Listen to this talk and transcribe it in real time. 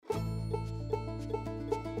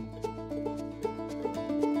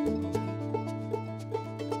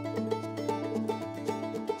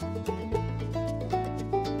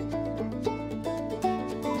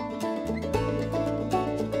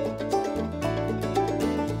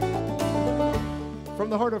From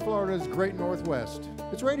the heart of Florida's great Northwest,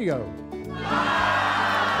 it's radio.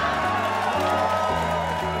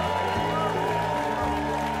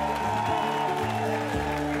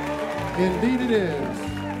 Indeed it is.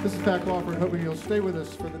 This is Pat Crawford, hoping you'll stay with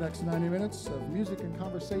us for the next 90 minutes of music and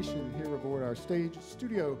conversation here aboard our stage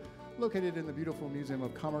studio located in the beautiful Museum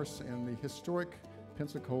of Commerce in the historic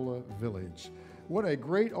Pensacola Village. What a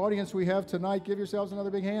great audience we have tonight. Give yourselves another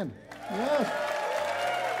big hand. Yes.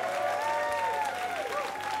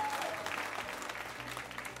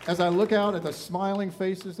 As I look out at the smiling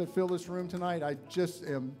faces that fill this room tonight, I just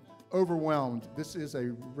am overwhelmed. This is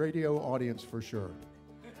a radio audience for sure.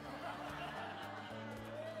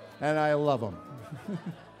 And I love them.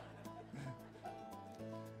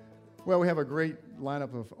 Well, we have a great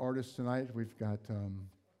lineup of artists tonight. We've got some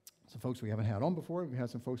folks we haven't had on before. We've had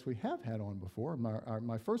some folks we have had on before.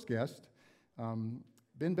 My first guest,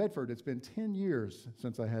 Ben Bedford. It's been 10 years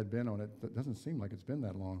since I had Ben on it. It doesn't seem like it's been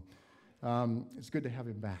that long. It's good to have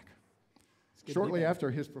him back. Shortly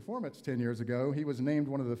after his performance 10 years ago, he was named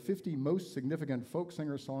one of the 50 most significant folk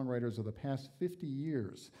singer-songwriters of the past 50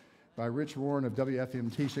 years by Rich Warren of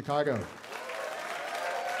WFMT Chicago.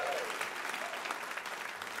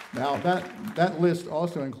 Now, that list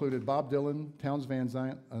also included Bob Dylan, Townes Van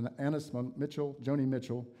Zandt, Annis Mitchell, Joni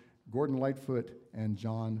Mitchell, Gordon Lightfoot, and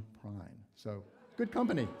John Prine. So, good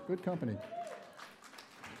company, good company.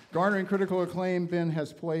 Garnering critical acclaim, Ben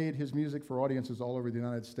has played his music for audiences all over the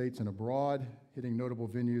United States and abroad, hitting notable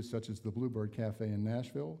venues such as the Bluebird Cafe in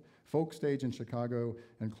Nashville, Folk Stage in Chicago,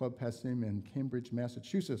 and Club Passim in Cambridge,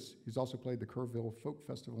 Massachusetts. He's also played the Kerrville Folk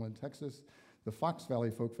Festival in Texas, the Fox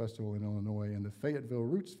Valley Folk Festival in Illinois, and the Fayetteville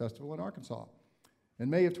Roots Festival in Arkansas. In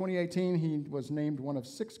May of 2018, he was named one of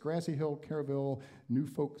 6 Grassy Hill Kerrville New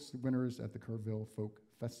Folks winners at the Kerrville Folk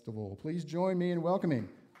Festival. Please join me in welcoming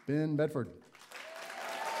Ben Bedford.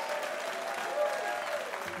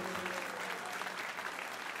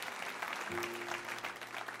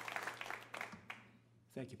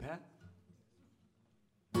 Thank you, Pat.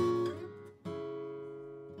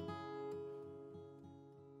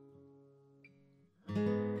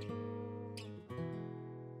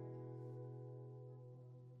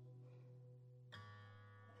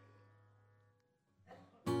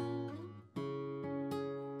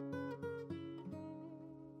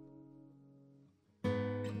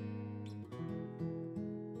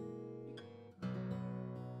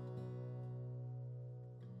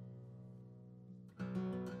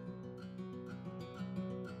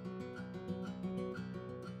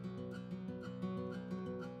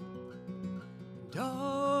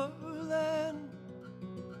 Darling,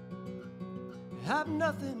 you have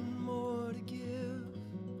nothing more to give.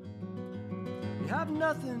 You have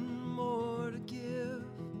nothing more to give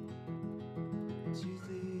to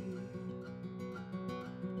thee.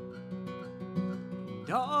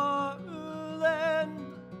 Darling,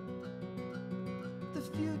 the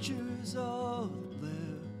future's all that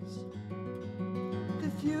lives.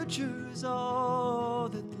 The future's all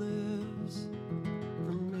that lives.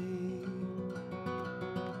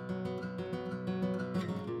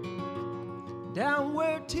 Down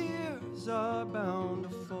where tears are bound to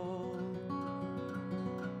fall,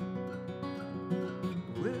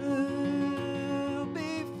 we'll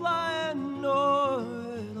be flying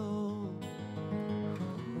o'er it all.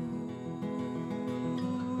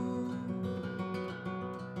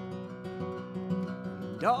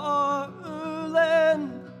 Darling,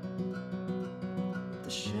 the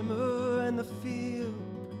shimmer and the feel,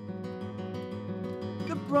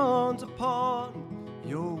 the bronze upon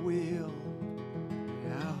your wheel.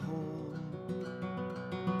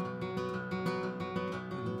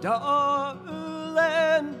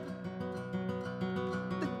 Darling,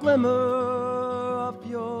 the glimmer of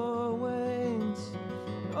your wings,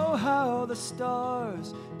 oh how the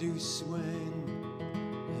stars do swing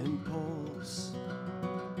and pulse.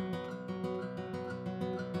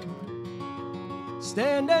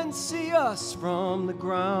 Stand and see us from the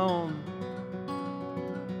ground,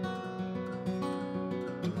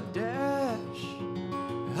 a dash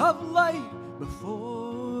of light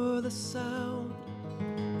before the sound.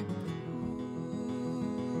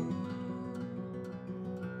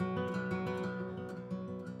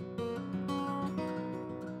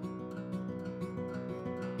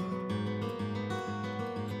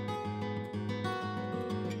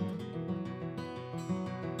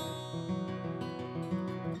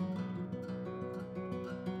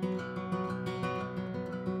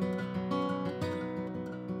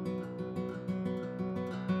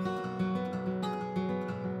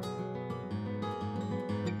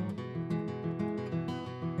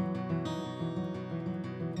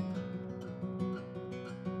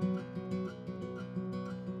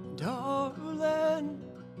 Darling,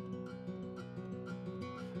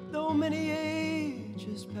 though many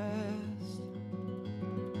ages past,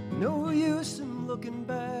 no use in looking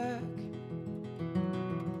back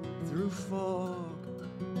through fog.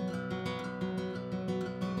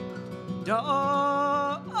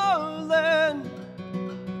 Darling,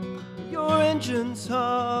 your engines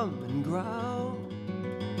hum and growl.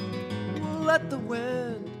 We'll let the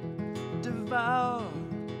wind devour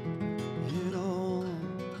it all.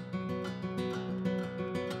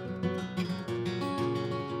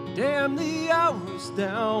 Damn the hours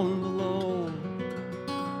down below,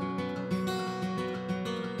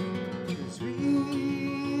 'cause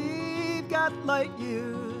we've got light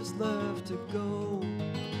years left to go.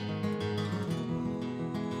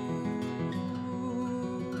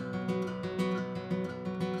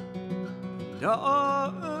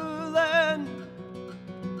 Darling,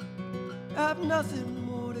 have nothing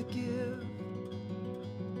more to give.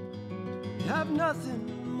 Have nothing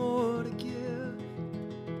more to give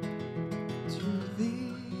to thee.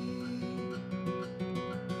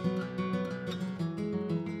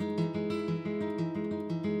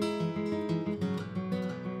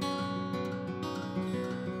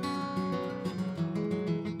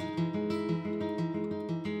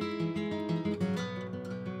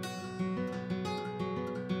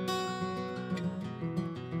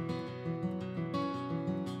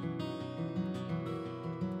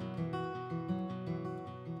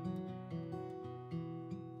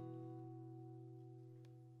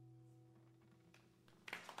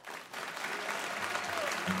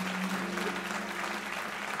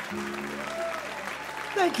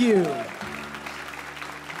 Thank you.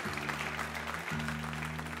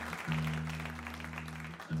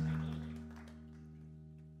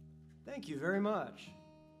 Thank you very much.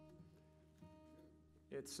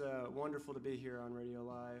 It's wonderful to be here on Radio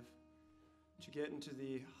Live, to get into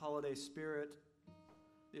the holiday spirit.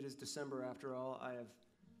 It is December after all. I have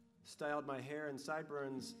styled my hair and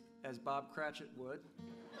sideburns as Bob Cratchit would.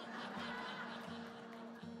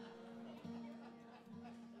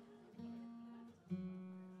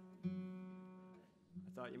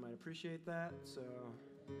 Thought you might appreciate that, so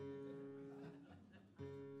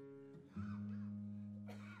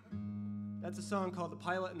that's a song called The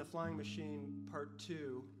Pilot and the Flying Machine Part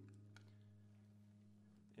 2,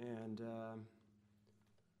 and I'm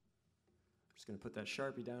just going to put that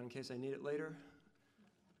Sharpie down in case I need it later.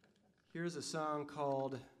 Here's a song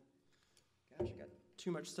called, gosh, I got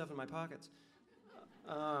too much stuff in my pockets.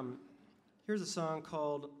 Here's a song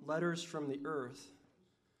called Letters from the Earth.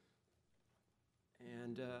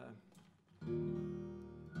 And I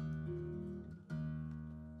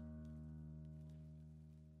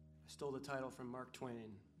stole the title from Mark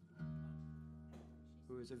Twain,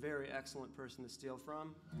 who is a very excellent person to steal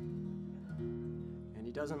from, and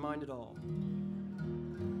he doesn't mind at all.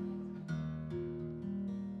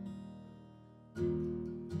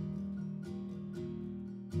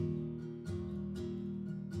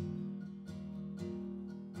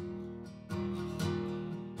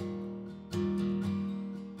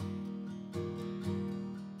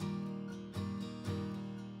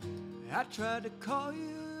 I tried to call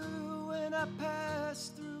you when I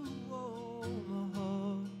passed through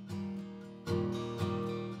Omaha.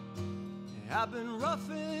 I've been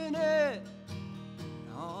roughing it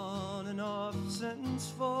on and off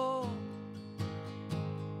since fall.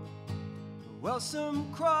 Well,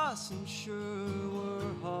 some crossings sure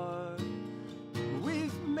were hard.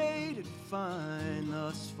 We've made it fine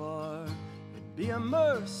thus far. It'd be a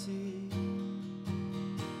mercy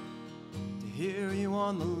hear you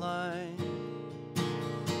on the line.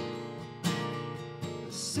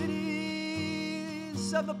 The cities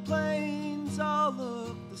of the plains all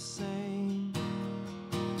look the same.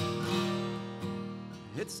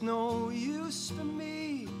 It's no use for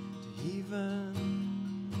me to even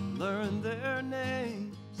learn their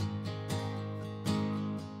names.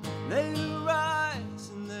 They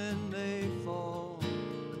rise and then they fall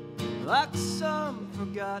like some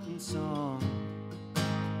forgotten song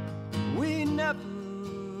we never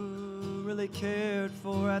really cared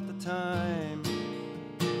for at the time.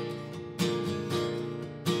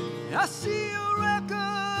 I see a wreck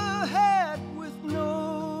ahead with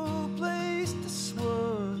no place to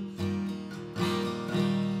swerve.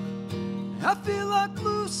 I feel like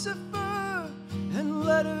Lucifer and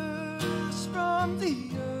letters from the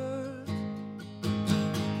earth.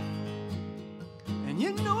 And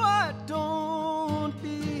you know I don't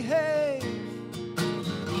behave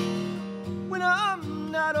when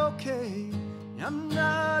I'm not okay. I'm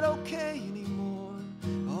not okay anymore.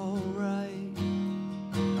 All right,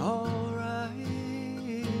 all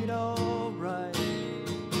right, all right.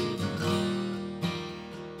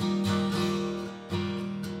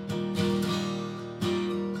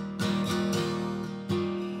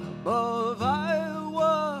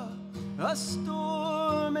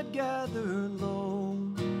 storm had gathered low.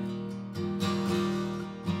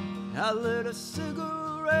 I lit a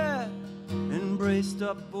cigarette and braced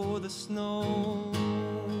up for the snow.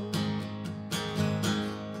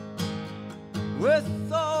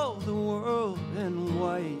 With all the world in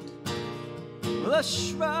white, with a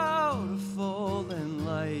shroud of fallen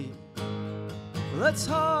light, well, it's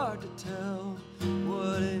hard to tell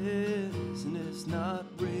what is and is not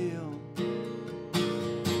real.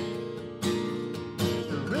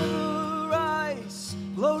 The river ice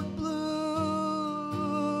glowed blue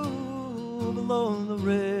below the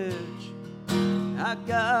ridge. I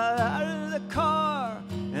got out of the car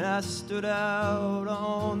and I stood out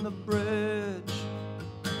on the bridge.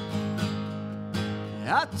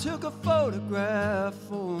 I took a photograph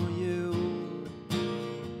for you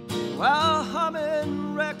while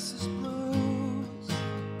humming Rex's blues.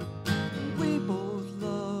 We both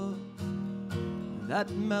love that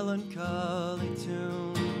melancholy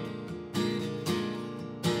tune.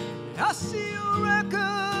 I see a wreck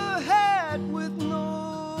ahead with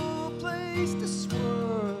no place to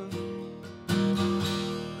swerve.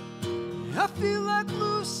 I feel like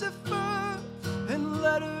Lucifer in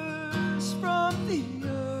letters from the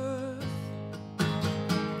earth.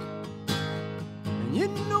 And you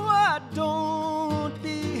know I don't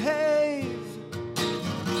behave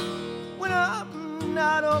when I'm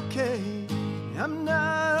not okay. I'm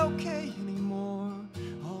not okay anymore.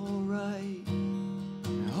 All right,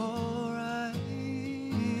 all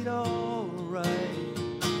right, all right.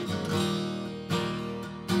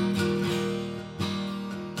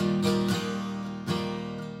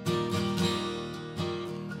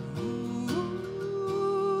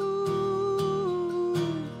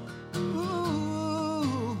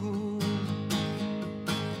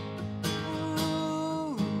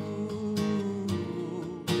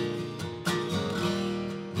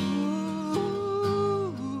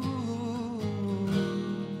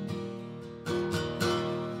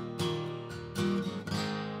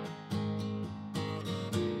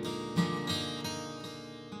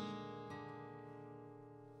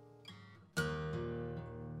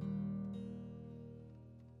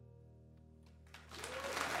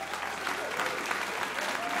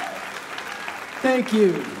 Thank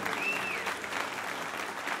you.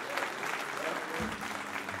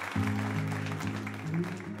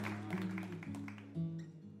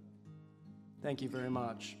 Thank you very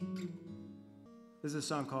much. This is a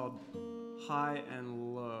song called High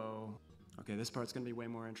and Low. Okay, this part's gonna be way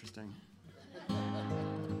more interesting.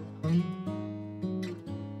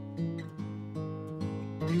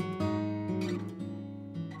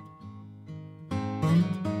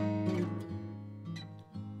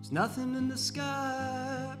 There's nothing in the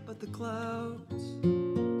sky but the clouds.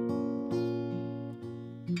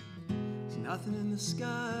 There's nothing in the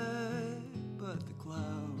sky but the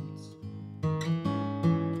clouds.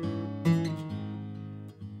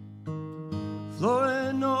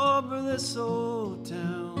 Flowing over this old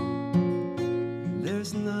town.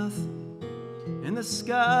 There's nothing in the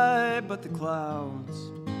sky but the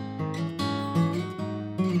clouds.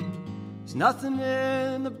 There's nothing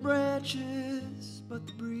in the branches but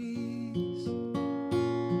the breeze.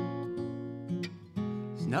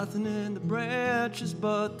 There's nothing in the branches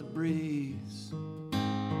but the breeze.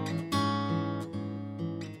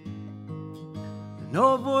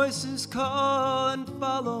 No voices call and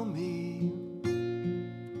follow me.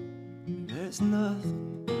 There's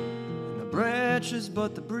nothing in the branches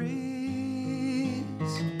but the breeze.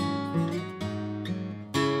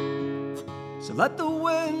 So let the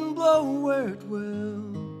wind blow where it will.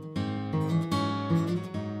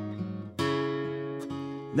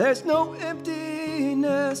 There's no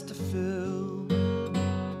emptiness to fill.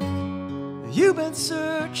 You've been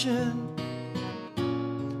searching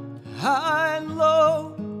high and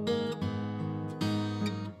low,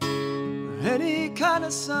 any kind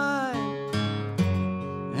of sign,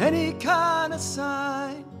 any kind of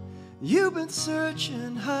sign. You've been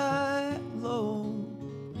searching high and low,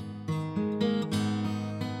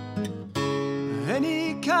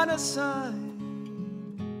 any kind of sign,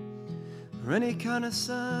 or any kind of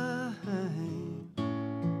sign.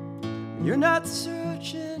 You're not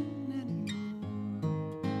searching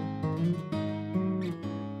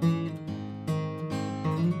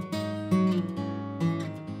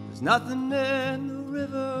nothing in the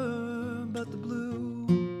river but the blue.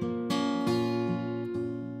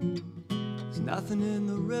 There's nothing in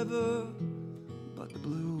the river but the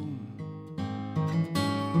blue.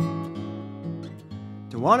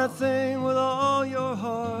 To want a thing with all your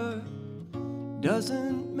heart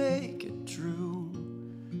doesn't make it true.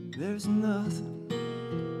 There's nothing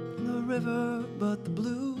in the river but the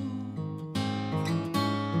blue.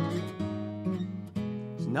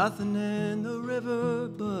 nothing in the river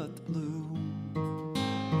but the blue.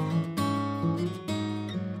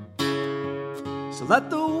 So let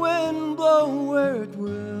the wind blow where it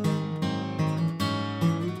will.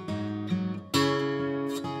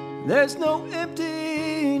 There's no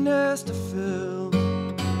emptiness to fill.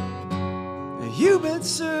 You've been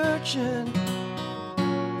searching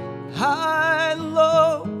high and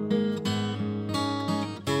low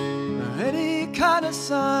for any kind of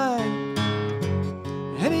sign,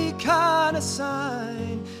 any kind of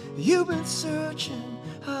sign. You've been searching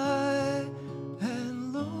high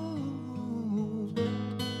and low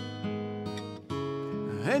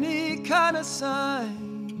for any kind of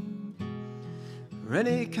sign, for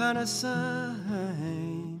any kind of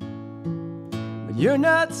sign. But you're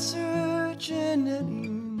not searching anymore.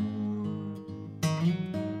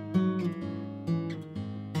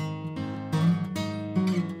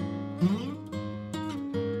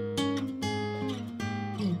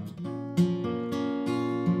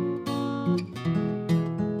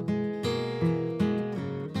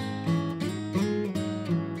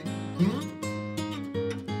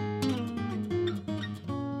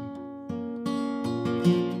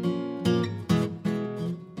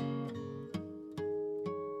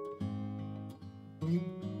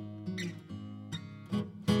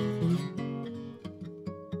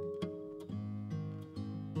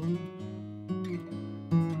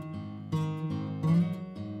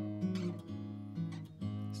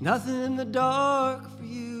 There's nothing in the dark for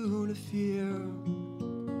you to fear.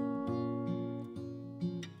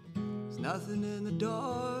 There's nothing in the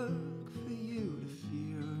dark for you to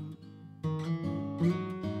fear.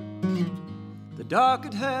 The dark,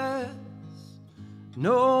 it has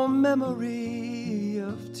no memory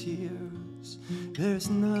of tears. There's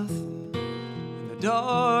nothing in the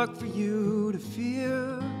dark for you to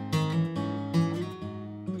fear.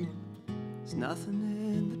 There's nothing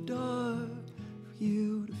in the dark for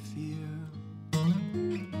you to fear.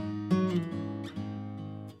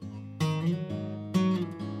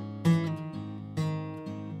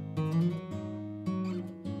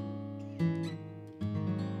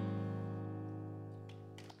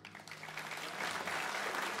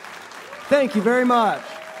 Thank you very much.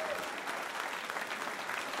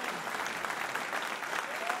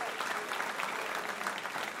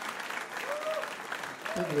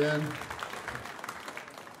 Thank you, Ben.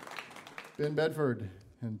 Ben Bedford.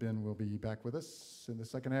 And Ben will be back with us in the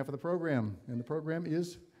second half of the program. And the program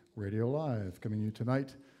is Radio Live, coming to you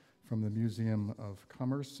tonight from the Museum of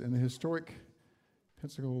Commerce in the historic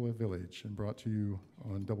Pensacola Village, and brought to you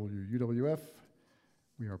on WUWF.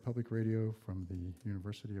 We are public radio from the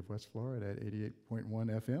University of West Florida at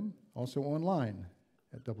 88.1 FM, also online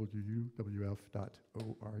at WUWF.org.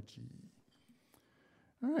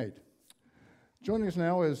 All right. Joining us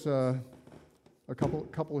now is a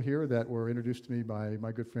couple here that were introduced to me by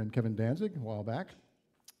my good friend Kevin Danzig a while back.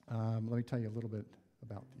 Let me tell you a little bit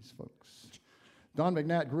about these folks. Don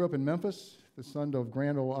McNatt grew up in Memphis, the son of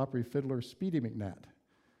Grand Ole Opry fiddler Speedy McNatt.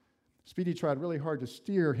 Speedy tried really hard to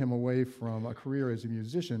steer him away from a career as a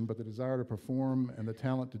musician, but the desire to perform and the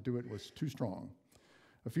talent to do it was too strong.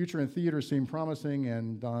 A future in theater seemed promising,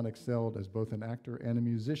 and Don excelled as both an actor and a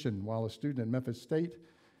musician. While a student at Memphis State,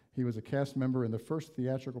 he was a cast member in the first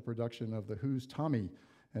theatrical production of The Who's Tommy,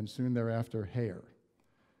 and soon thereafter, Hair.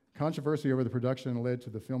 Controversy over the production led to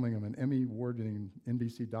the filming of an Emmy award-winning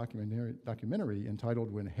NBC documentary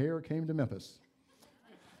entitled When Hair Came to Memphis.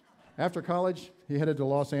 After college, he headed to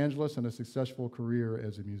Los Angeles and a successful career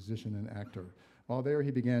as a musician and actor. While there,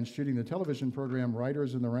 he began shooting the television program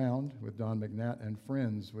Writers in the Round with Don McNatt and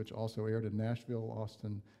Friends, which also aired in Nashville,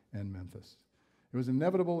 Austin, and Memphis. It was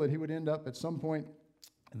inevitable that he would end up at some point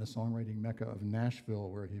in the songwriting mecca of Nashville,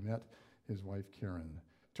 where he met his wife, Karen.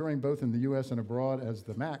 Touring both in the U.S. and abroad as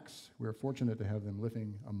the Macs, we're fortunate to have them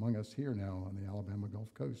living among us here now on the Alabama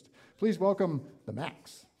Gulf Coast. Please welcome the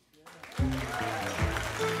Macs.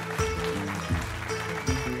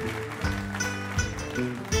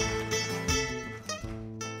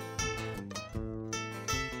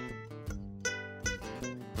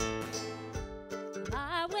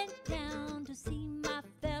 I went down to see my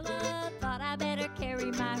fella, thought I better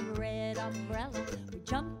carry my red umbrella. We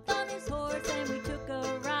jumped on his horse and we took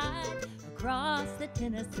a ride across the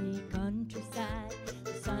Tennessee countryside.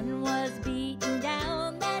 The sun was beating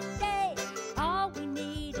down that day, all we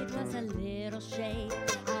needed was a little shade.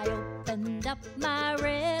 I opened up my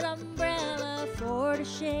red umbrella for to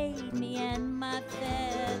shade me and my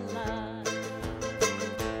fella.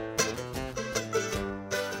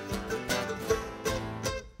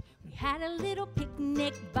 We had a little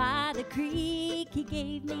picnic by the creek. He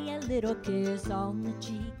gave me a little kiss on the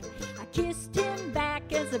cheek. I kissed him back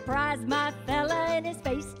and surprised my fella, and his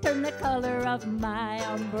face turned the color of my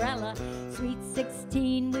umbrella. Sweet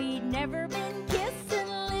 16, we'd never been kissing.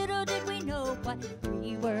 Little did we know what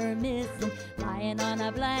we were missing. Lying on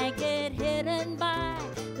a blanket hidden by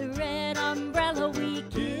the red umbrella, we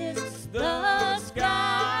kissed the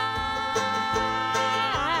sky.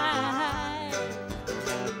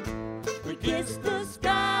 We kissed the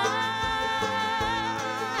sky.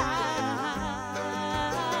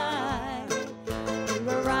 We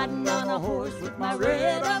were riding on a horse with my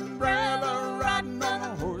red umbrella, riding on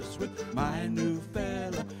a horse with my new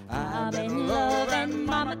fella. I'm in love and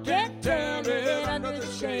mama can't tell it under the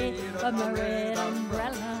shade of my red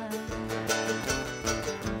umbrella.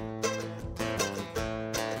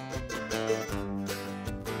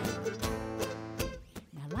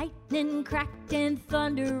 Now lightning cracked and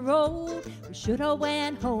thunder rolled. We shoulda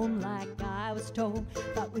went home like I was told,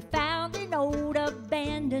 but we found an old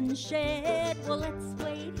abandoned shed. Well, let's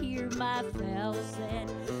wait here, my fella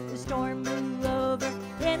said. The storm blew over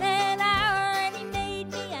in an hour, and he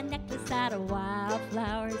made me a necklace out of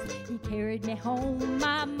wildflowers. He carried me home.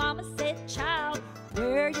 My mama said, child,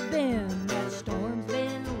 where you been? That storm's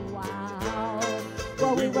been wild.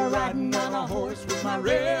 Well, we were riding on a horse with my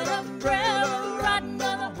red umbrella, riding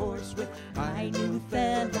on a horse with my new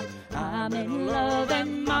fella. I'm in love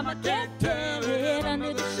and mama can't tell it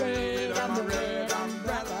under the shade of my red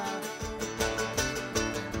umbrella.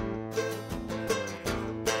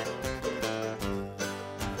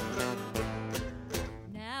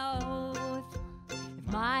 Now,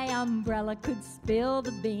 if my umbrella could spill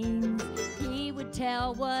the beans, he would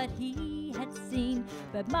tell what he had seen.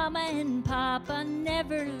 But Mama and Papa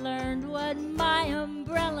never learned what my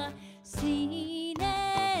umbrella seen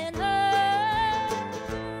and heard.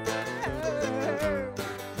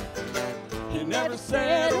 He never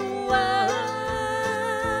said a word.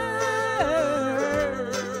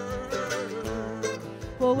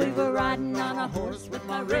 Well, we were riding on a horse with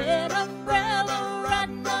my red umbrella,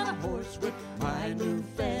 riding on a horse with my new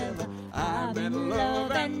fella. I'm in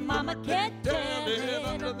love and Mama can't tell it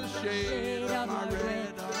under the shade of my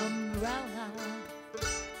red umbrella.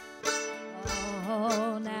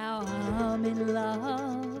 Oh, now I'm in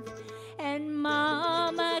love and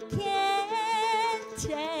Mama can't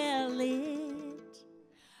tell it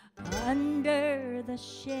under the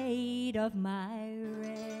shade of my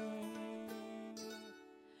red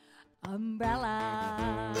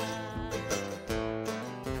umbrella.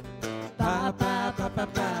 Ba ba ba ba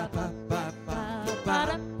ba ba ba ba ba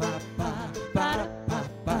da ba ba ba da ba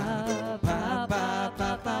ba ba ba ba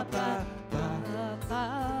ba ba ba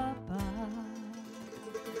ba.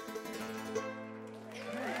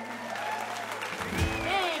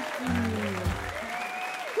 Thank you.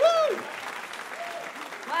 Woo!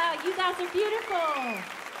 Wow, you guys are beautiful.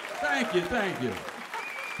 Thank you, thank you.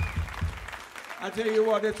 I tell you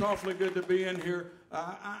what, it's awfully good to be in here.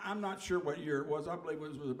 I'm not sure what year it was. I believe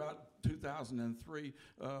it was about 2003.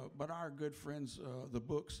 But our good friends, the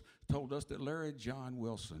Books, told us that Larry John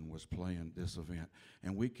Wilson was playing this event.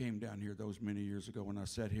 And we came down here those many years ago when I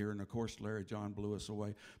sat here, and of course Larry John blew us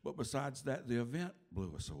away. But besides that, the event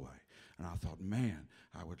blew us away. And I thought, man,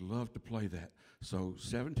 I would love to play that. So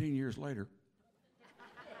 17 years later,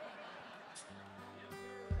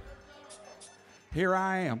 here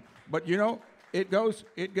I am. But you know, it goes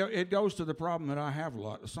to the problem that I have a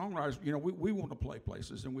lot. The songwriters, you know, we want to play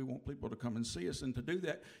places and we want people to come and see us. And to do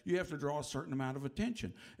that, you have to draw a certain amount of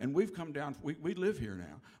attention. And we've come down, we live here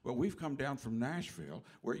now, but we've come down from Nashville,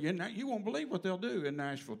 where you won't believe what they'll do in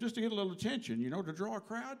Nashville just to get a little attention, you know, to draw a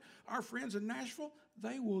crowd. Our friends in Nashville,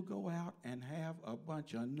 they will go out and have a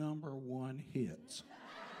bunch of #1 hits.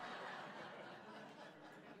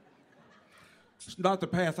 It's not the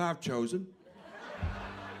path I've chosen.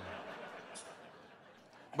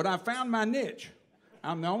 But I found my niche.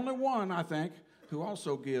 I'm the only one, I think, who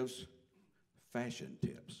also gives fashion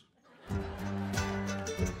tips.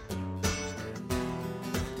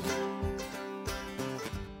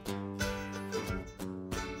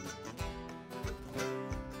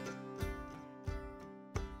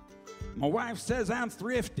 My wife says I'm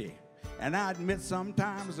thrifty, and I admit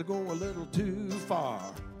sometimes I go a little too far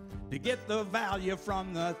to get the value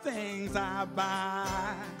from the things I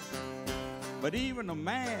buy. But even a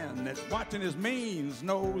man that's watching his means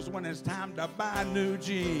knows when it's time to buy new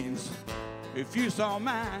jeans. If you saw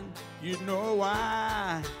mine, you'd know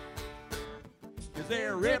why. 'Cause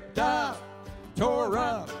they're ripped up, tore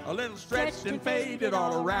up, a little stretched and faded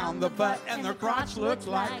all around the butt, and their crotch looks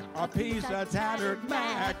like a piece of tattered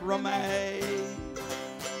macrame.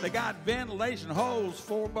 They got ventilation holes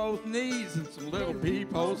for both knees and some little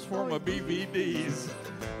peepholes for my BVDs.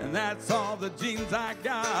 and that's all the jeans I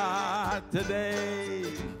got today.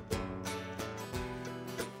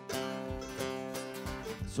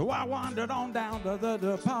 So I wandered on down to the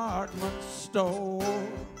department store.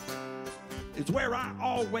 It's where I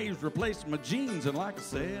always replace my jeans, and like I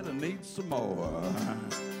said, I need some more.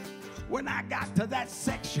 When I got to that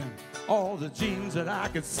section, all the jeans that I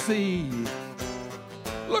could see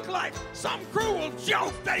looked like some cruel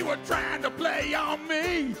joke they were trying to play on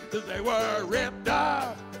me. That they were ripped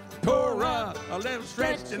up, tore up, a little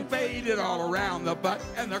stretched and faded all around the butt,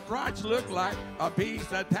 and the crotch looked like a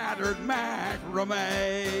piece of tattered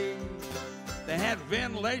macrame. They had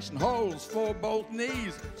ventilation holes for both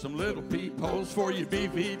knees, some little peepholes for your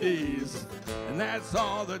BVDs, and that's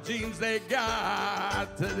all the jeans they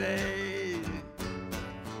got today.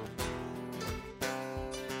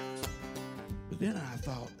 But then I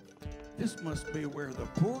thought, this must be where the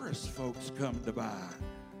poorest folks come to buy.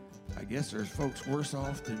 I guess there's folks worse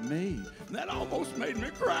off than me. And that almost made me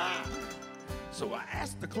cry. So I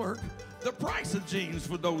asked the clerk the price of jeans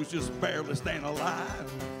for those just barely staying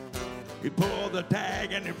alive. He pulled the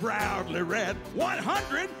tag and he proudly read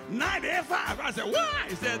 $195. I said, why?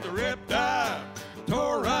 He said, they're ripped up,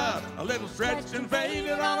 tore up, a little stretched and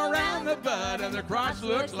faded all around the butt, and the crotch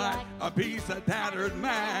looks like a piece of tattered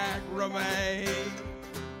macrame.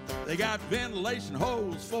 They got ventilation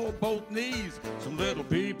holes for both knees, some little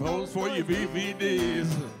peepholes for your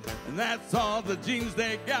BVDs, and that's all the jeans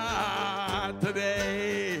they got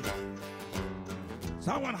today.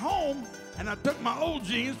 So I went home and I took my old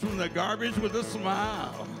jeans from the garbage with a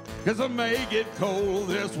smile, 'cause it may get cold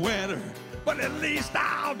this winter, but at least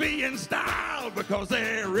I'll be in style, because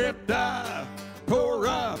they're ripped up, tore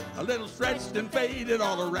up, a little stretched and faded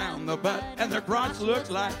all around the butt, and the crotch looks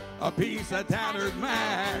like a piece of tattered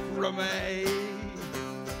macrame.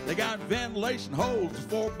 They got ventilation holes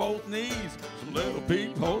for both knees, some little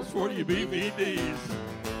peepholes for your BVDs,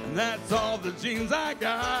 and that's all the jeans I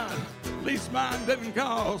got. At least mine didn't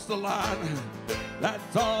cost a lot.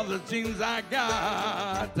 That's all the jeans I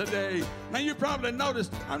got today. Now you probably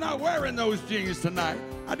noticed I'm not wearing those jeans tonight.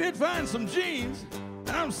 I did find some jeans,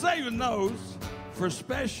 and I'm saving those for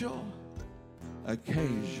special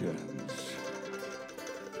occasions.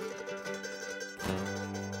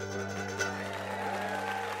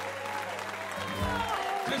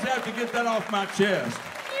 Just have to get that off my chest.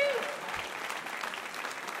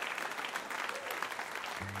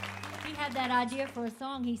 He had that idea for a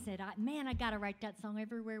song. He said, man, I got to write that song.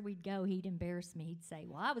 Everywhere we'd go, he'd embarrass me. He'd say,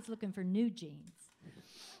 well, I was looking for new jeans.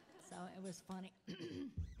 So it was funny.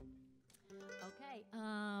 Okay,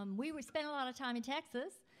 we spent a lot of time in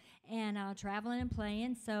Texas and traveling and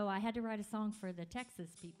playing, so I had to write a song for the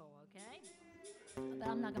Texas people, okay? But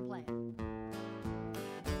I'm not going to play it.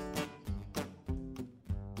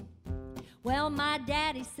 Well, my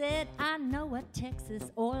daddy said, I know a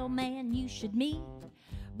Texas oil man you should meet,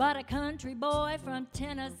 but a country boy from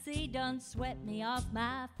Tennessee done swept me off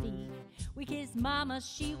my feet. We kissed mama,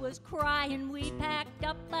 she was crying. We packed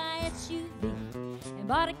up my SUV and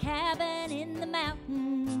bought a cabin in the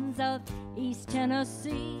mountains of East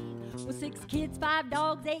Tennessee with 6 kids, 5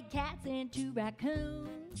 dogs, 8 cats, and 2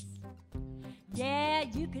 raccoons. Yeah,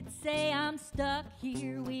 you could say I'm stuck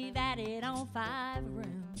here. We've added on 5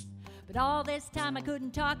 rooms. But all this time I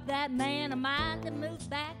couldn't talk that man of mine to move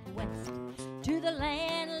back west to the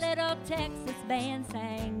land. Little Texas band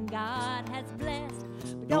sang God has blessed,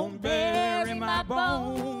 but don't bury my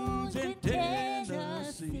bones in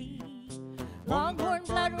Tennessee. Longhorn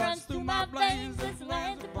blood runs through my veins, this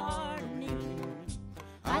land's a part of me.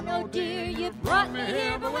 I know, dear, you brought me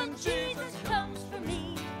here, but when Jesus comes for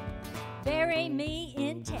me, bury me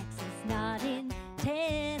in Texas, not in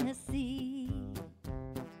Tennessee.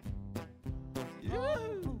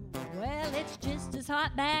 Ooh, well, it's just as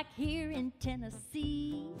hot back here in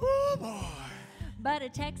Tennessee. Oh, boy. But a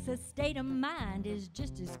Texas state of mind is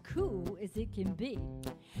just as cool as it can be.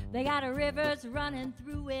 They got a rivers running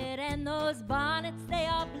through it, and those bonnets, they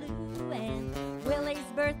are blue. And Willie's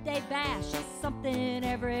birthday bash is something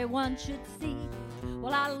everyone should see.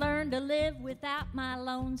 Well, I learned to live without my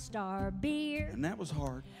Lone Star beer. And that was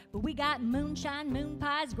hard. But we got moonshine, moon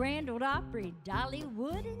pies, Grand Ole Opry,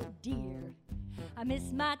 Dollywood, and deer. I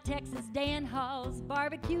miss my Texas Dan Halls,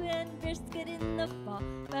 barbecue and brisket in the fall.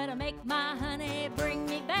 But I make my honey bring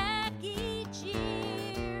me back each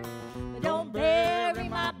year. But don't bury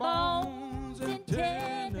my bones in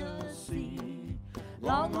Tennessee.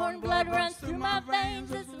 Longhorn blood runs through my veins,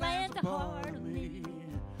 this land's a part of me.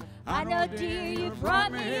 I know, dear, you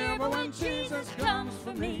brought me here, but when Jesus comes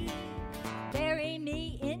for me, bury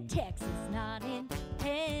me in Texas, not in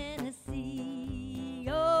Tennessee.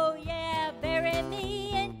 Oh yeah, bury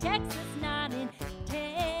me in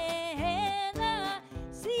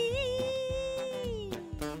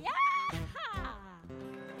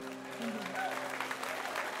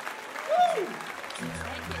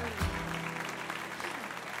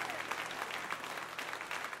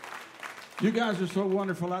You guys are so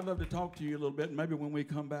wonderful. I'd love to talk to you a little bit. Maybe when we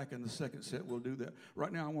come back in the second set, we'll do that.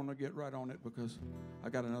 Right now, I want to get right on it because I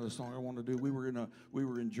got another song I want to do. We were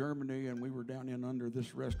in Germany, and we were down in under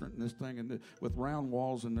this restaurant and this thing, and with round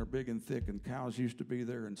walls, and they're big and thick, and cows used to be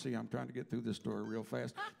there. And see, I'm trying to get through this story real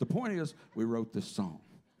fast. The point is, we wrote this song.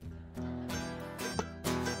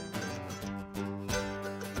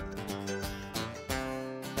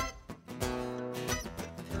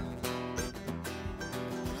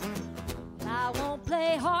 I won't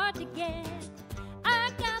play hard to get.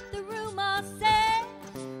 I got the room all set.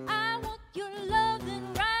 I want your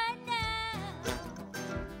loving right now.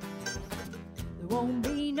 There won't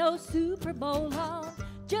be no Super Bowl on,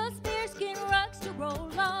 just bearskin rugs to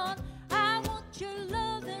roll on. I want your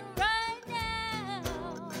loving right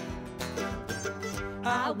now.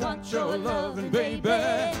 I want your loving,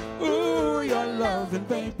 baby. Ooh, your loving,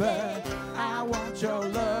 baby. I want your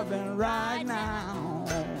loving right now.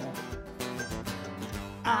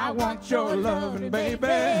 I want your loving,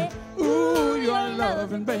 baby. Ooh, your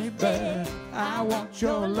loving, baby. I want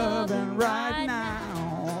your loving right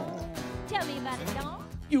now. Tell me about it, Dawn.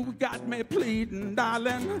 You got me pleading,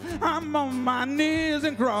 darling. I'm on my knees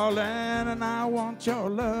and crawling, and I want your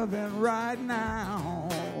loving right now.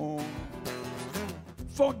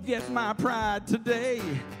 Forget my pride today.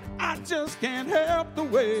 I just can't help the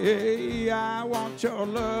way I want your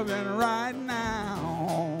loving right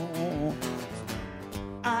now.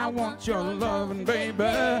 I want your loving,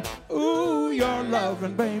 baby. Ooh, your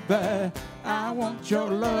loving, baby. I want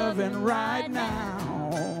your loving right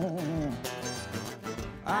now.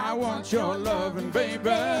 I want your loving,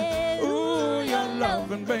 baby. Ooh, your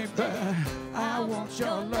loving, baby. I want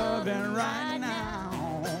your loving right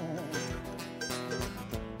now.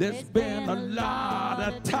 There's been a lot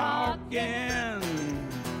of talking.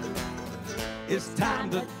 It's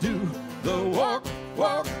time to do the walk,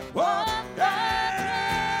 walk, walk.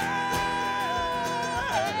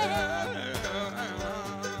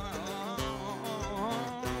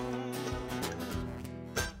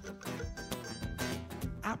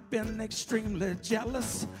 I've been extremely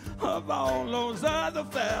jealous of all those other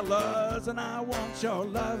fellas, and I want your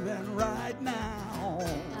loving right now.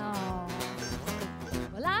 Oh.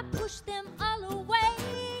 Well, I pushed them all away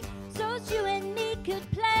so you and me could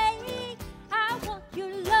play. I want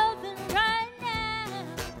your loving right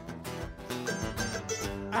now.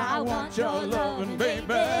 I want your loving,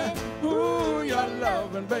 baby. Ooh, your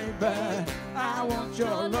loving, baby. I want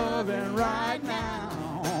your loving right now.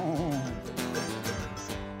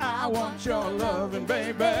 I want your loving,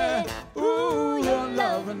 baby. Ooh, your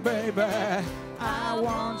loving, baby. I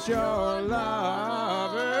want your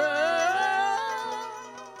loving.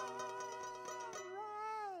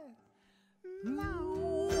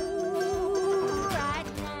 Right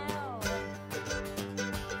now.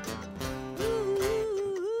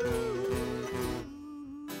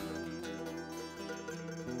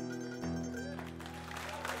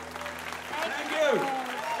 Thank you.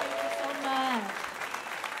 Thank you so much.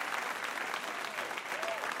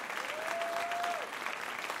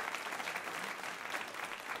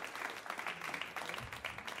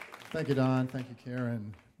 Thank you, Don. Thank you,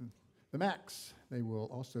 Karen. The Macs, they will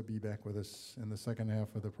also be back with us in the second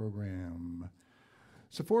half of the program.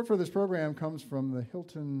 Support for this program comes from the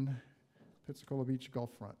Hilton Pensacola Beach Golf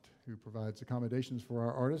Front, who provides accommodations for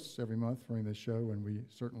our artists every month during this show, and we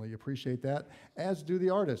certainly appreciate that, as do the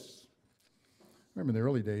artists. Remember in the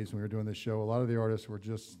early days when we were doing this show, a lot of the artists were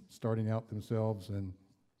just starting out themselves, and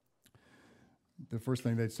the first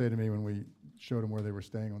thing they'd say to me when we showed them where they were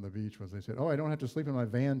staying on the beach was they said, "Oh, I don't have to sleep in my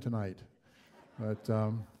van tonight." But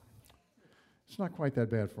it's not quite that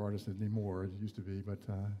bad for artists anymore. It used to be, but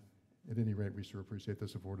at any rate, we sure appreciate the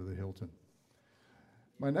support of the Hilton.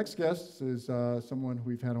 My next guest is someone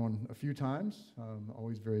we've had on a few times.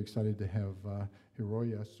 Always very excited to have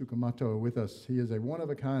Hiroya Tsukamoto with us. He is a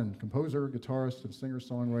one-of-a-kind composer, guitarist, and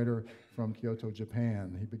singer-songwriter from Kyoto,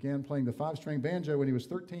 Japan. He began playing the five-string banjo when he was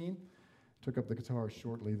 13, took up the guitar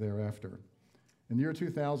shortly thereafter. In the year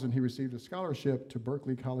 2000, he received a scholarship to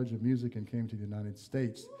Berklee College of Music and came to the United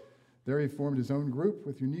States. There he formed his own group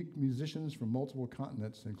with unique musicians from multiple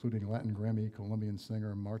continents, including Latin Grammy Colombian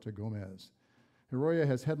singer Marta Gomez. Hiroya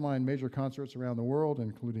has headlined major concerts around the world,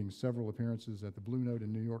 including several appearances at the Blue Note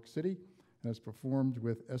in New York City, and has performed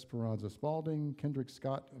with Esperanza Spalding, Kendrick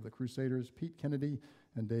Scott of the Crusaders, Pete Kennedy,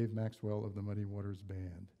 and Dave Maxwell of the Muddy Waters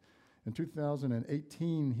Band. In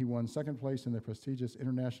 2018, he won second place in the prestigious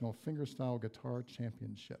International Fingerstyle Guitar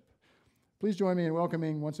Championship. Please join me in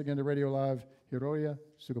welcoming once again to Radio Live, Hiroya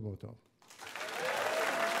Tsukamoto.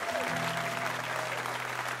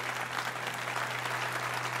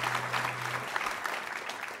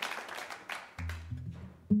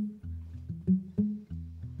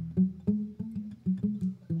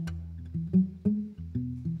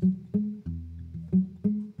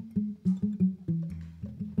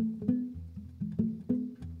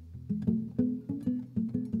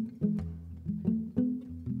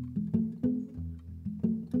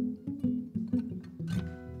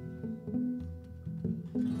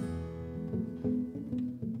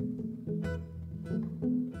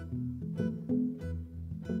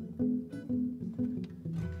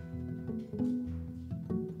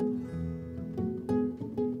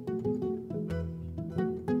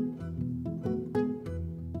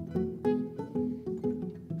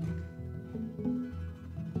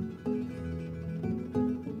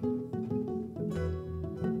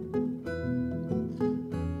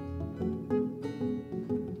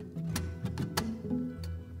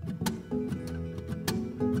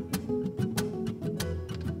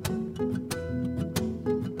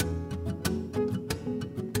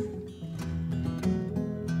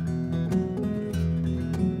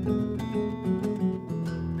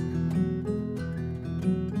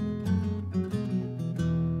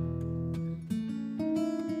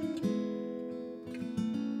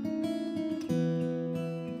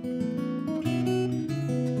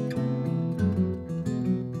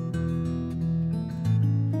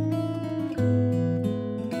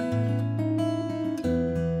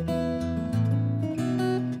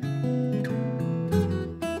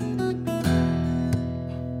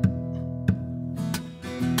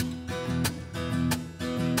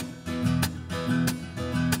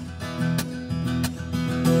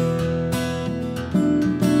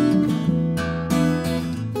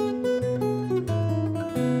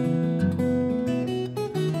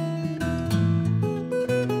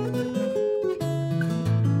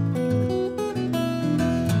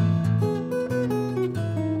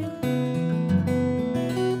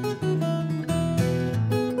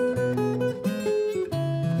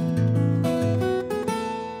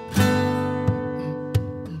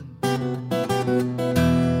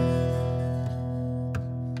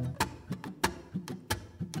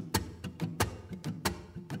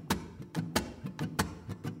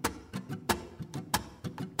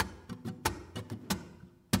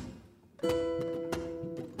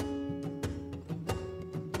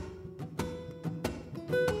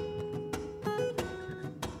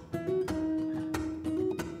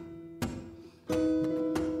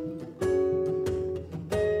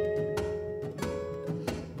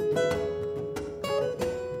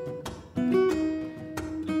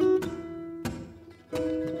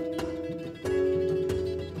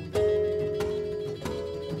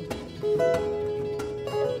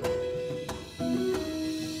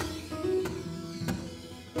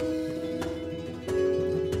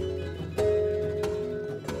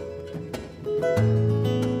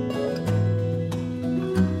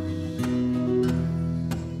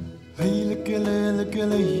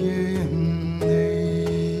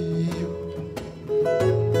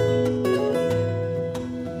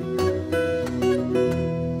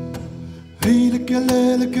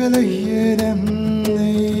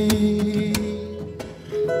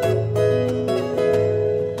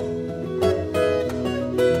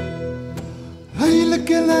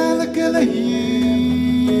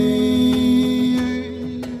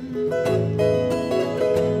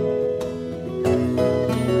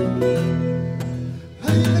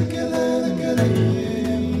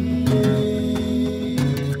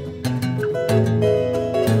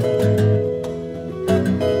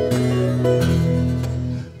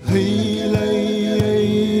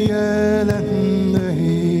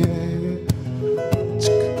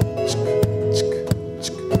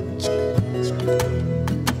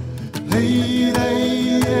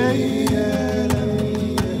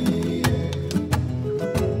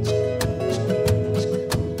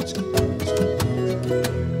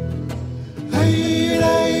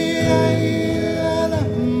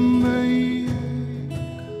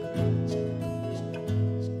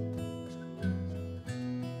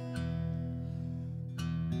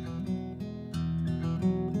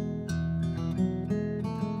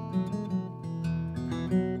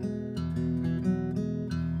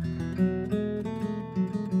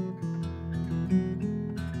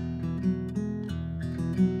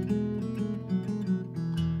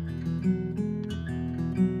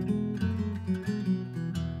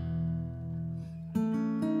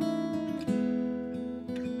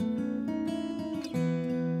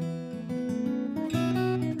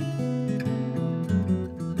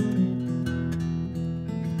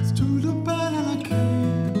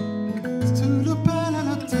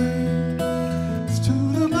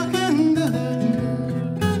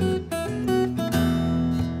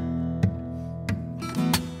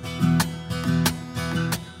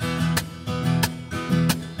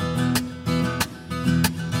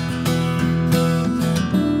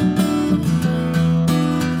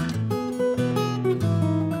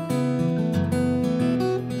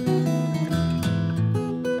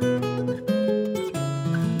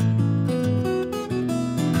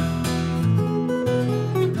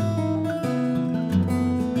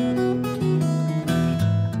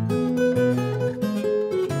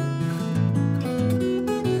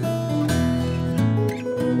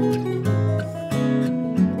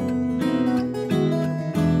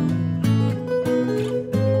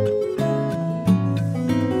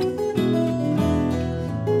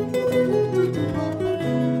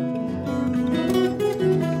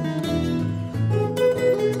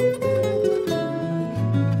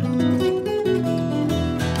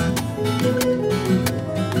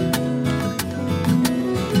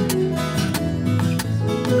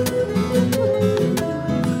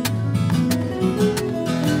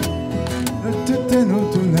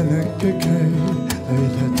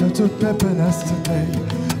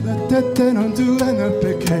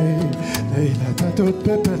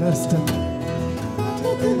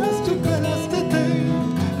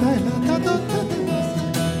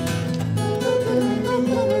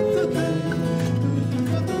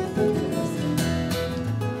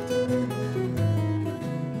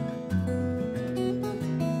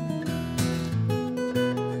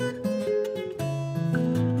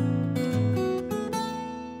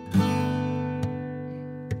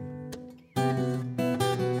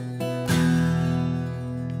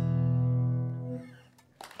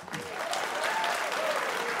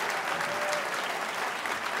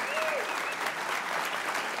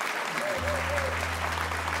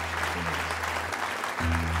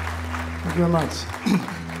 Thank you very much.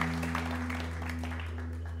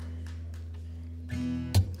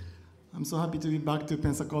 I'm so happy to be back to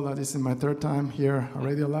Pensacola. This is my third time here on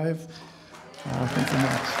Radio Live. Thanks so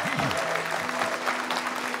much.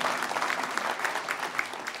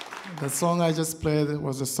 The song I just played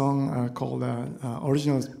was a song called,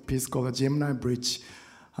 original piece called Gemini Bridge,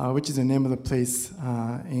 which is the name of the place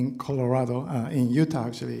in Colorado, in Utah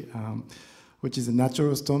actually, which is a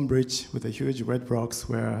natural stone bridge with a huge red rocks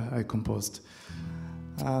where I composed.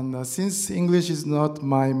 And since English is not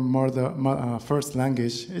my first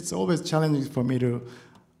language, it's always challenging for me to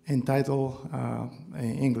entitle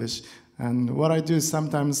in English. And what I do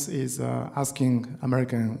sometimes is asking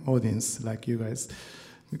American audience like you guys,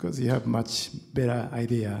 because you have much better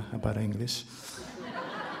idea about English.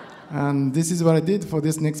 And this is what I did for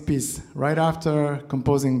this next piece. Right after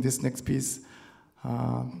composing this next piece,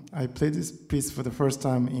 I played this piece for the first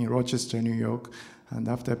time in Rochester, New York. And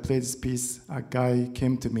after I played this piece, a guy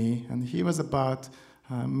came to me, and he was about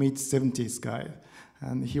mid-70s guy.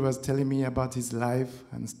 And he was telling me about his life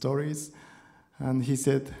and stories. And he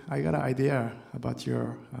said, I got an idea about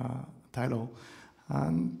your title.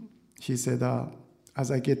 And he said,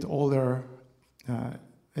 as I get older,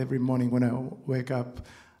 every morning when I wake up,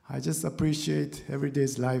 I just appreciate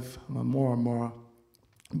everyday's life more and more,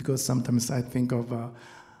 because sometimes I think of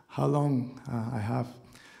how long I have.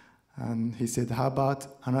 And he said, how about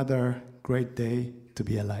another great day to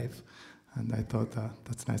be alive? And I thought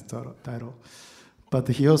that's a nice title. But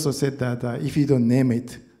he also said that if you don't name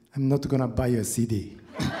it, I'm not going to buy you a CD.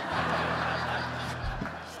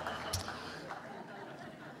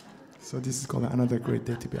 So this is called Another Great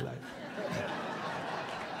Day to Be Alive.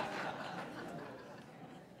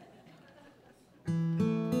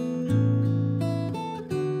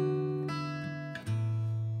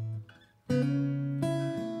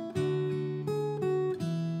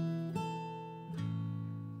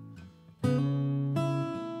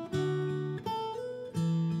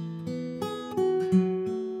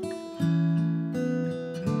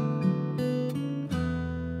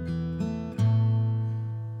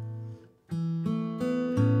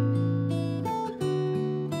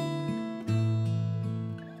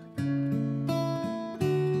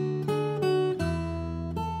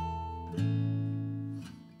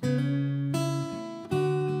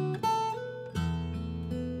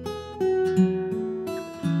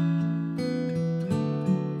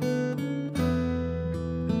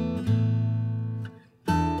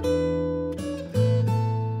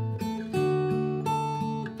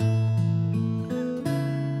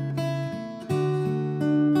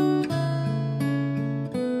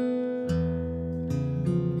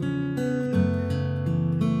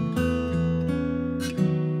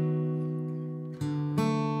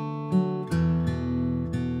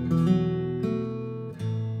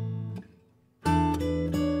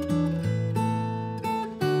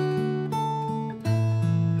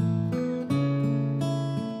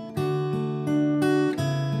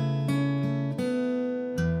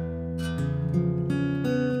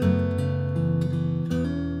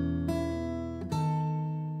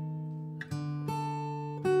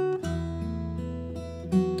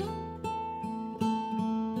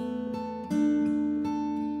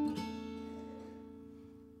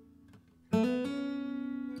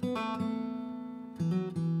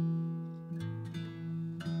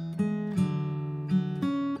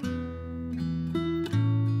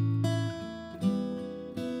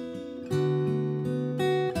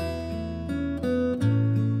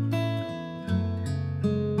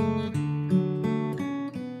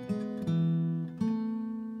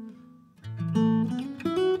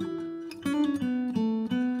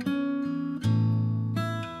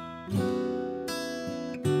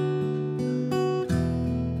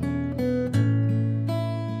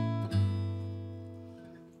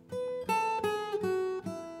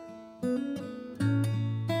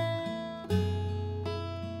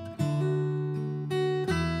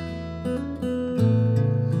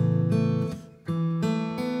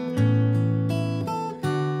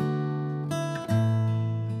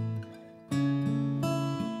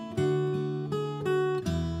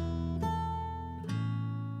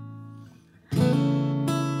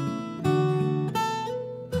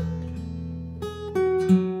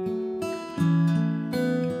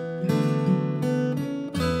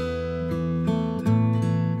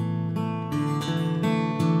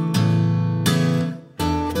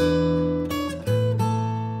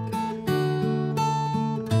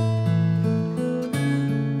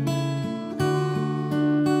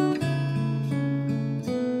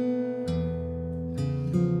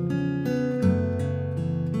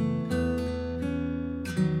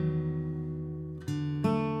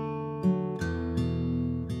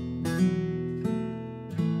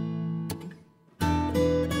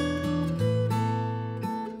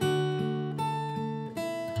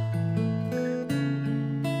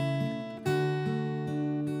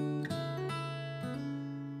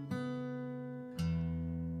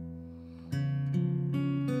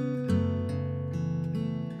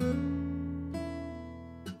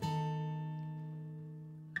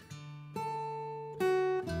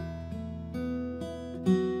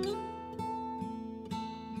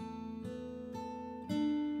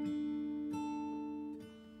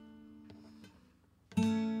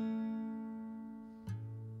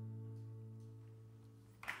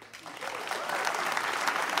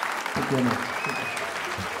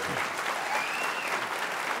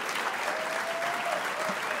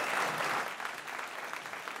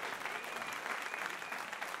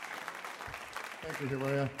 Thank you,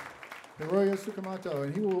 Hiroya. Hiroya Tsukamoto,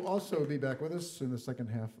 and he will also be back with us in the second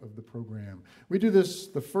half of the program. We do this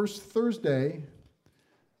the first Thursday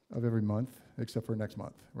of every month, except for next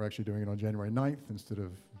month. We're actually doing it on January 9th instead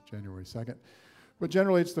of January 2nd. But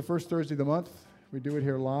generally, it's the first Thursday of the month. We do it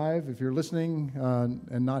here live. If you're listening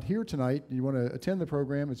and not here tonight, you want to attend the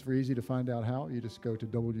program, it's very easy to find out how. You just go to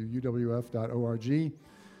wuwf.org.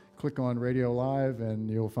 click on Radio Live, and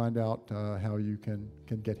you'll find out how you can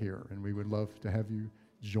get here. And we would love to have you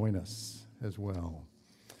join us as well.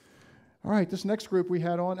 All right, this next group we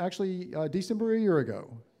had on, actually December a year ago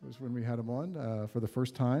was when we had them on for the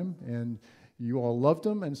first time, and you all loved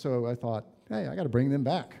them, and so I thought, hey, I got to bring them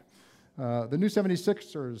back. The New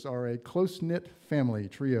 76ers are a close-knit family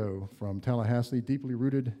trio from Tallahassee, deeply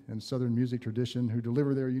rooted in Southern music tradition, who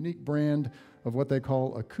deliver their unique brand of what they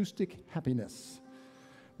call acoustic happiness.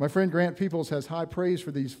 My friend Grant Peoples has high praise for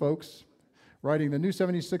these folks, writing, the New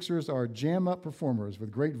 76ers are jam-up performers with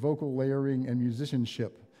great vocal layering and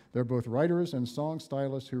musicianship. They're both writers and song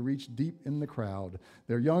stylists who reach deep in the crowd.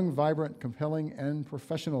 They're young, vibrant, compelling, and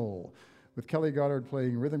professional. With Kelly Goddard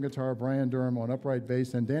playing rhythm guitar, Brian Durham on upright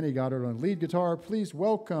bass, and Danny Goddard on lead guitar, please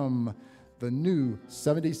welcome the New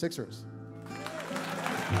 76ers.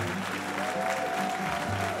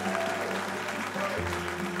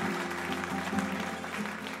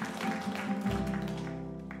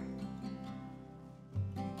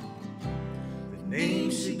 The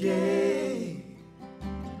name she gave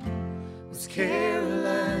was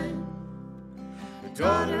Caroline, the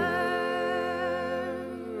daughter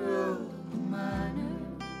of a miner,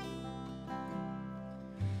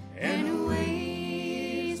 and her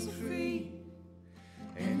ways were free,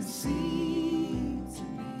 and it seemed to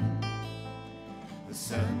me the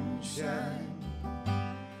sunshine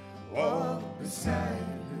walked beside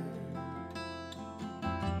her.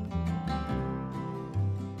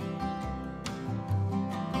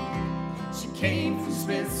 She came from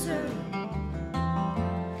Spencer,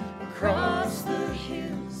 across the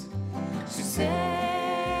hills. She said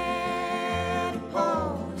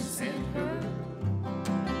Paul sent her,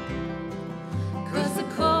 'cause the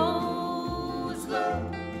cold was low,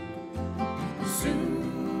 and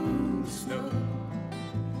soon the snow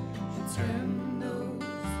should turn those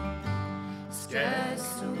skies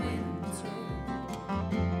to winter.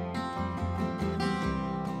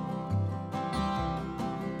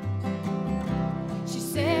 She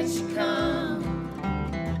said she'd come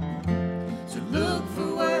to look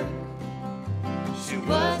for work. She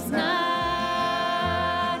was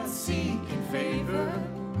not seeking favor,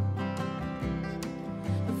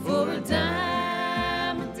 but for a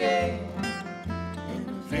dime a day and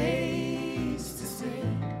a place to stay,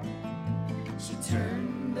 she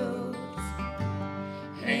turned those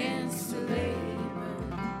hands to labor.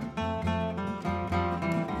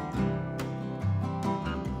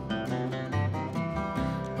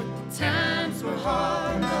 But the times were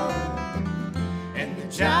hard, Lord, and the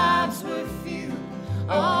jobs were few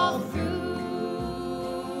all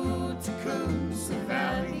through Tecumseh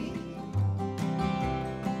Valley.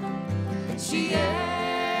 And she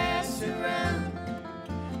asked around,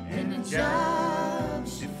 and the job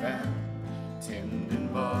she found, tending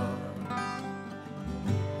bar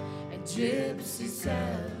and Gypsy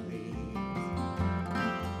Sally.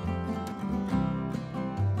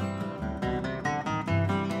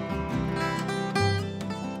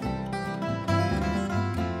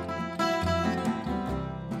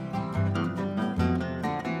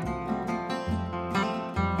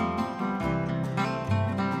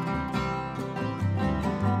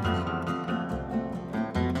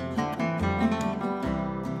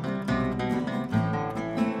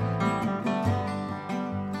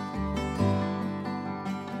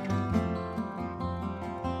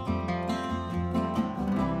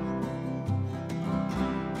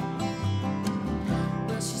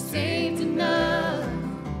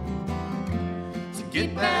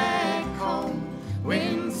 Get back home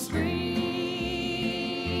when spring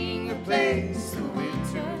replaced the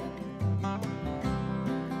winter,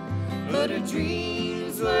 but her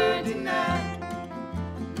dreams were denied.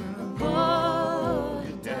 The boy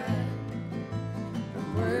had died. The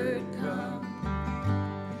word come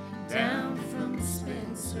down from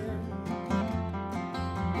Spencer.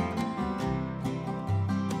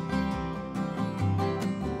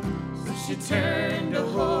 So she turned a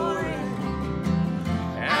whore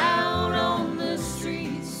out on the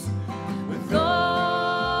streets with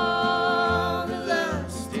all the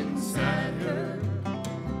lust inside her.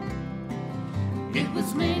 It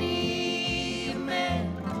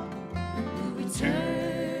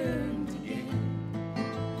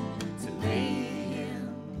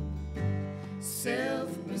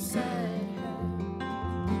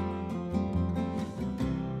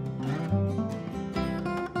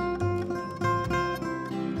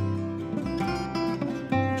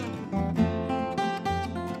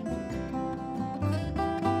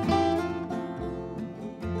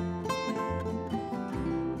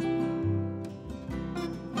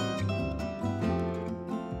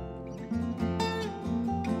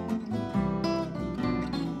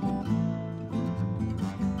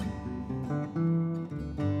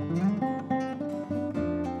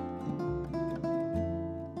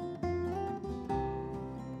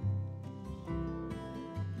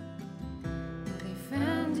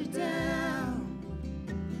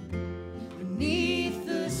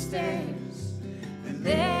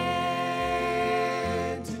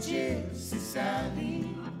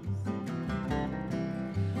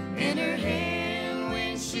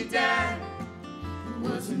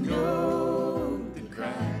was a note that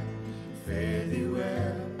cried, fare thee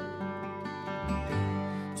well,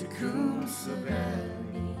 to Coon Savannah.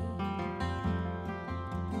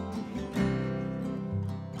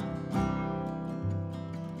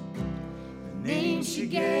 The name she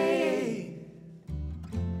gave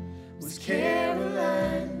was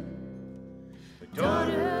Caroline, the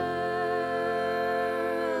daughter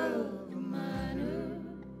of a miner,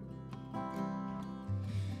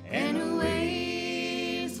 and her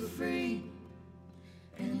ways were free,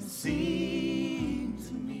 and it seemed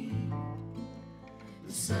to me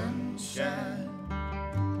the sunshine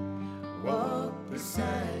walked beside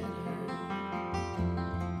her.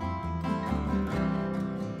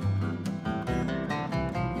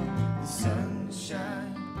 The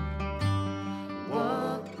sunshine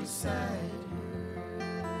walked beside her.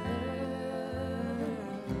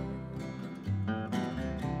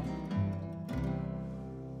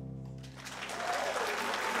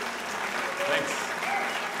 Thanks.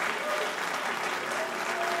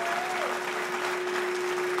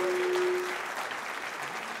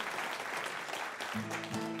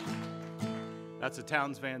 That's a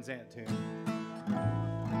Townes Van Zandt tune.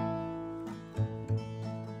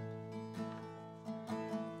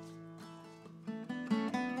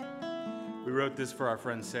 We wrote this for our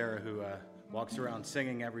friend Sarah, who walks around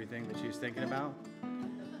singing everything that she's thinking about.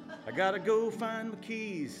 I gotta go find my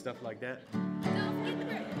keys, stuff like that.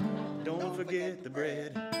 Don't forget the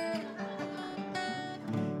bread.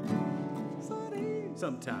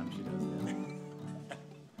 Sometimes she does that.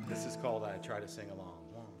 This is called I Try to Sing Along.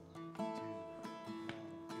 1, 2, 1.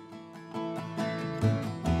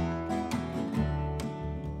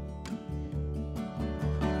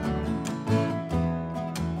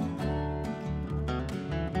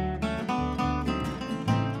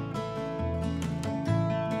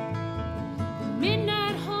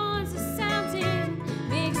 Midnight horns are sounding,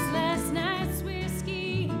 makes last night's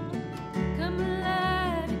whiskey come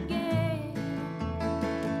alive again.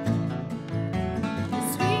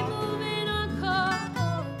 As we moving on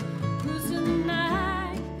call, cruising the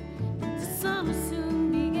night, the summer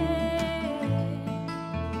soon began.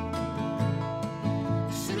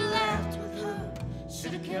 Should've laughed with her,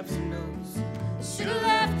 should've kept some notes, should've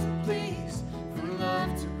left a place for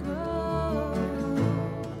love to grow.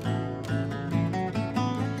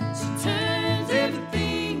 She turns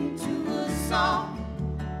everything to a song.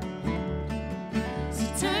 She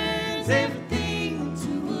turns everything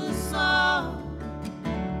to a song.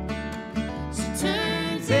 She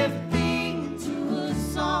turns everything to a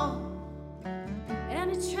song.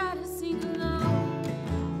 And I try to sing along.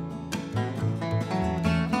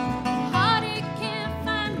 Heartache can't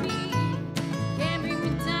find me, can't bring me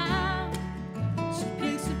down. She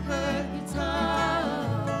picks up her guitar.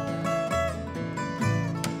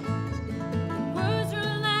 Words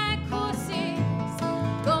run like horses,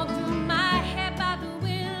 go through my head by the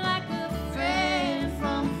wind like a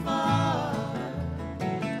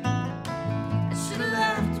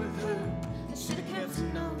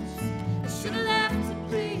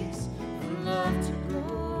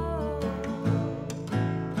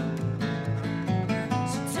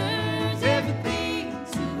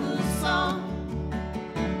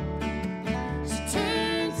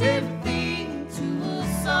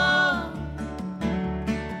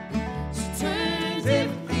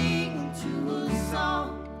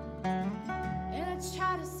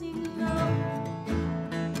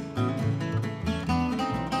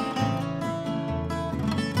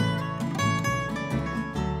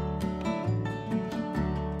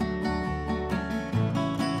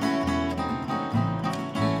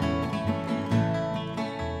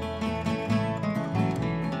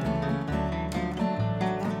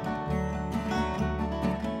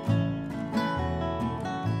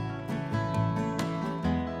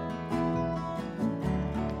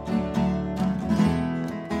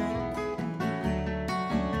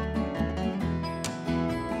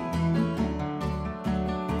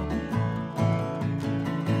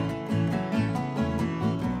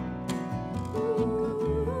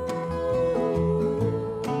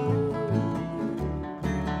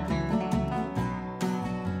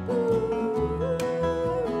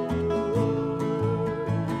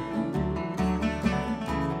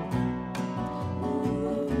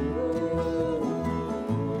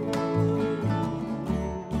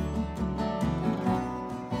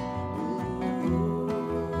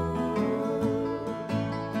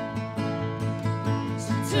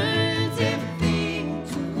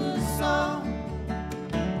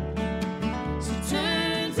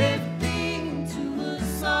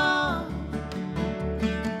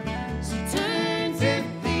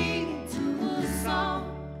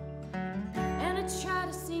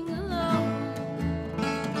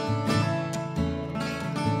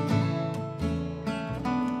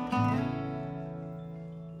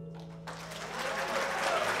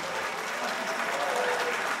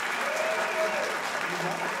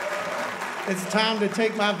It's time to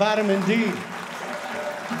take my vitamin D.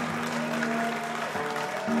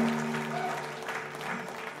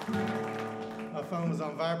 My phone was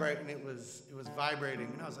on vibrate and it was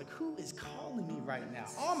vibrating. And I was like, who is calling me right now?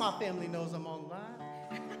 All my family knows I'm online.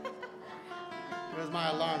 It was my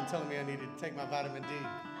alarm telling me I needed to take my vitamin D.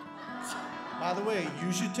 By the way,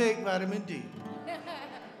 you should take vitamin D.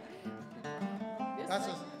 That's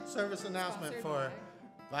a service announcement for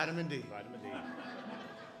vitamin D. Vitamin D.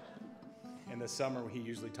 In the summer, he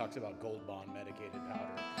usually talks about Gold Bond medicated powder.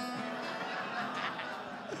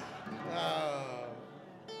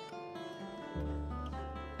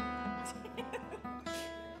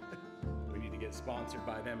 We need to get sponsored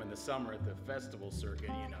by them in the summer at the festival circuit,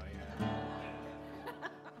 you know. Yeah.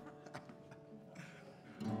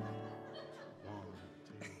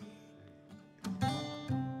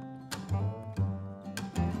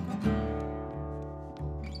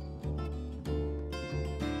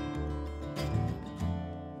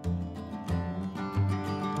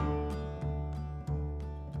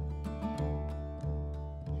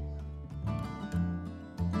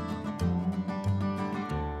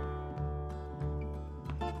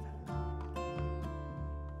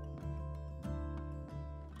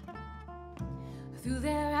 Through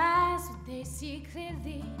their eyes, what they see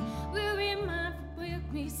clearly will remind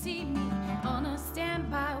me, see me on a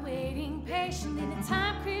standby, waiting patiently. The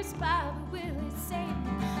time creeps by, but will it save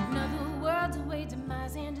me? Another world away,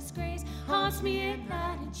 demise and disgrace haunts me at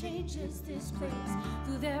night and changes this place.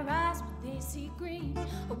 Through their eyes, will they see green,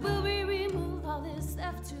 or will we remove all that's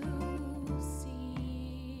left to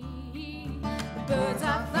see? The birds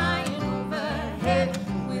are flying overhead,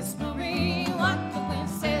 whispering what the wind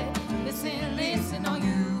said. Listen, listen, all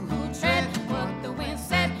you who tread what the wind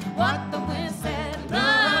said, what the wind said.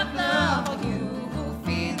 Love, love, all you who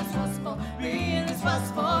feel is what's for real, is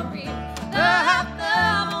what's for real. Love,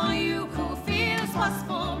 love, all you who feel is what's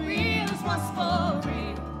for real, is what's for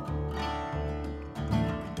real.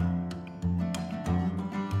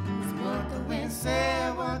 It's what the wind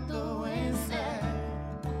said, what the wind said.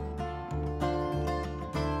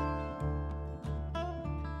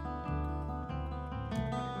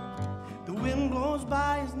 The wind blows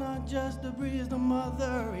by, it's not just a breeze. The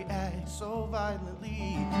mother reacts so violently.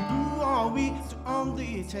 Who are we to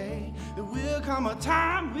only take? There will come a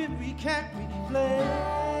time when we can't replace.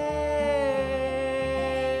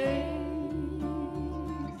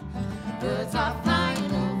 Birds are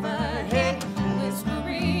flying overhead,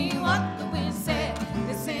 whispering what the wind said.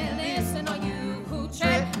 Listen, listen, all you who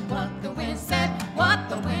tread what the wind said, what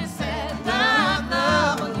the wind said. Love,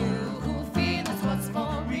 love, all you who feel is what's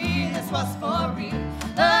for real, is what's for real.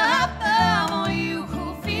 Love, love, all you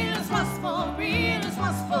who feel is what's for real, is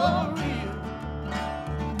what's for real.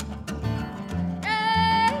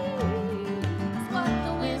 Hey, it's what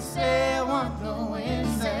the wind said, what the wind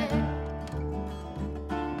said.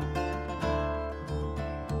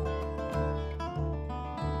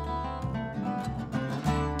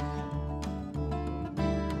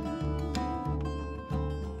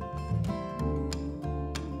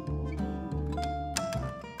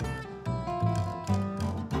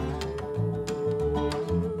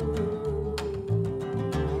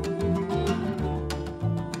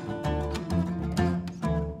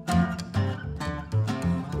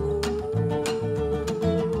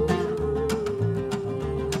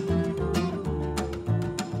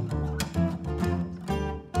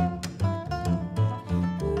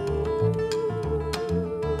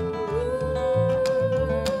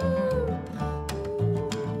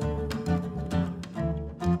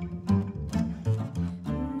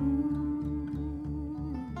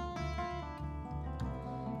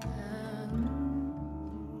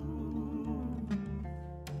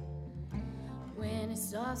 When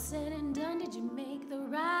it's all said and done, did you make the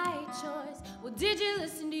right choice? Well, did you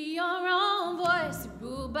listen to your own voice?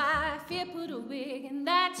 Ruled by fear, put a wig in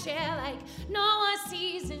that chair like no one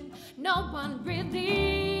sees and no one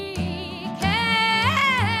really cares.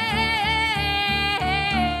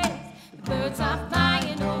 The birds are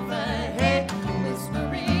flying overhead,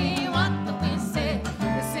 whispering what the wind said.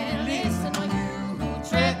 Listen, listen, all you who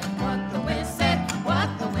tread what the wind said,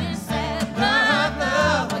 what the wind said. Love,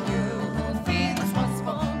 love, all you who feel is what's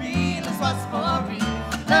for real, is what's for real.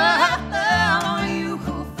 Love, love, all you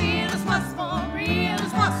who feel is what's for real,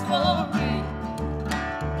 is what's for real.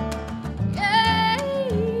 Yeah,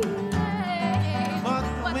 What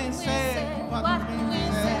the wind said, what the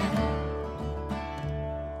wind said.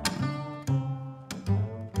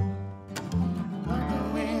 What the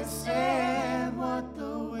wind said, what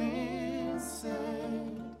the wind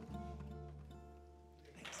said.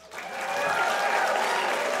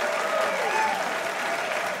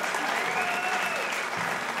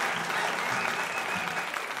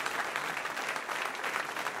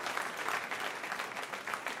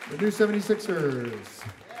 New 76ers.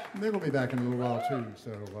 They will be back in a little while too,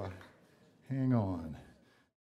 so hang on.